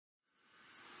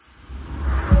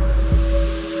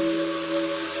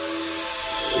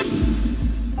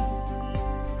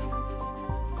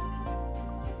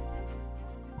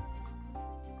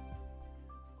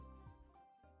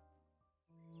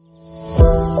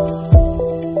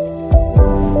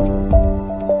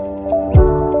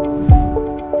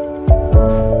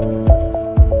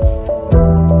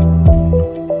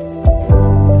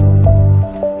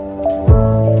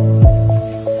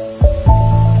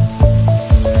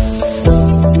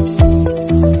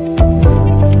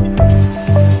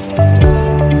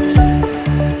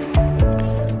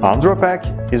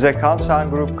Andropack is a Kansan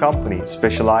Group company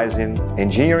specialized in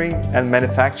engineering and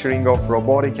manufacturing of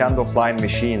robotic end-of-line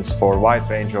machines for a wide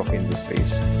range of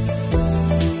industries.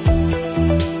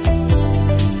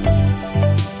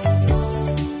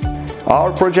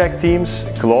 Our project teams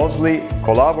closely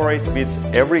collaborate with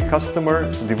every customer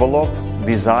to develop,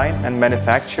 design and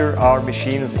manufacture our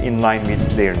machines in line with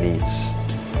their needs.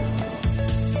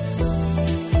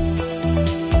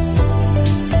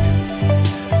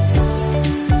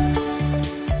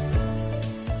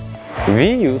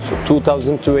 We use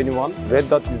 2021 Red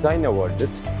Dot Design Awarded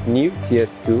new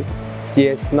TS2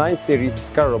 CS9 series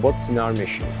SCARA robots in our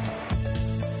machines.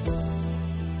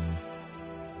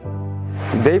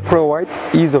 They provide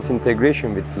ease of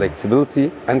integration with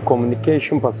flexibility and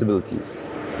communication possibilities.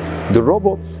 The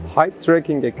robot's high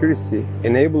tracking accuracy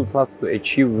enables us to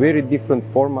achieve very different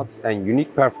formats, and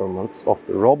unique performance of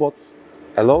the robots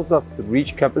allows us to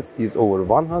reach capacities over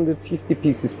 150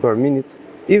 pieces per minute,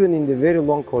 even in the very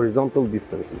long horizontal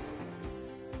distances.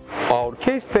 Our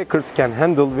case packers can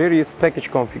handle various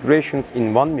package configurations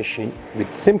in one machine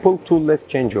with simple tool-less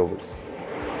changeovers.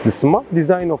 The smart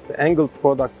design of the angled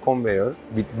product conveyor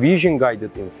with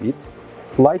vision-guided infeed,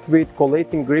 lightweight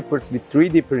collating grippers with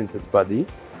 3D printed body,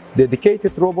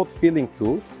 dedicated robot filling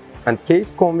tools, and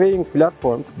case conveying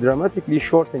platforms dramatically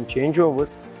shorten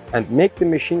changeovers and make the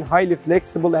machine highly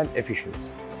flexible and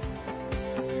efficient.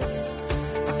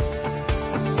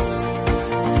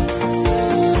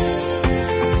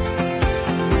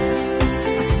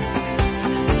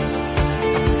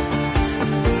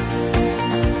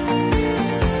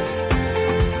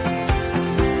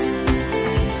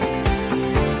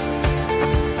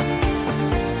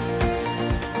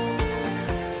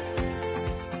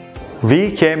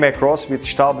 We came across with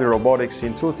Stäubli Robotics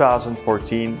in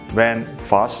 2014 when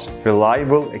fast,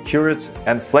 reliable, accurate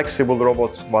and flexible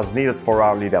robot was needed for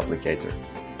our lead applicator.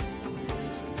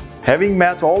 Having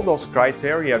met all those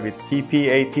criteria with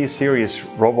TP-AT series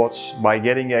robots by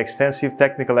getting extensive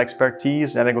technical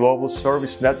expertise and a global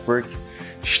service network,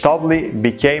 Stäubli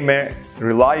became a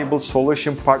reliable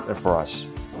solution partner for us.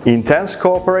 Intense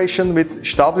cooperation with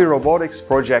Stäubli Robotics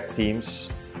project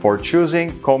teams for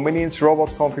choosing convenient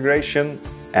robot configuration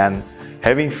and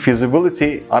having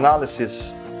feasibility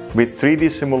analysis with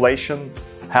 3D simulation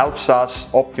helps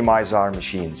us optimize our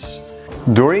machines.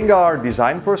 During our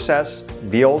design process,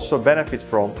 we also benefit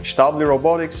from Stäubli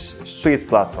Robotics suite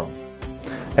platform.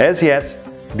 As yet,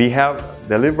 we have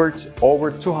delivered over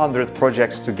 200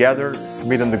 projects together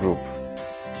within the group.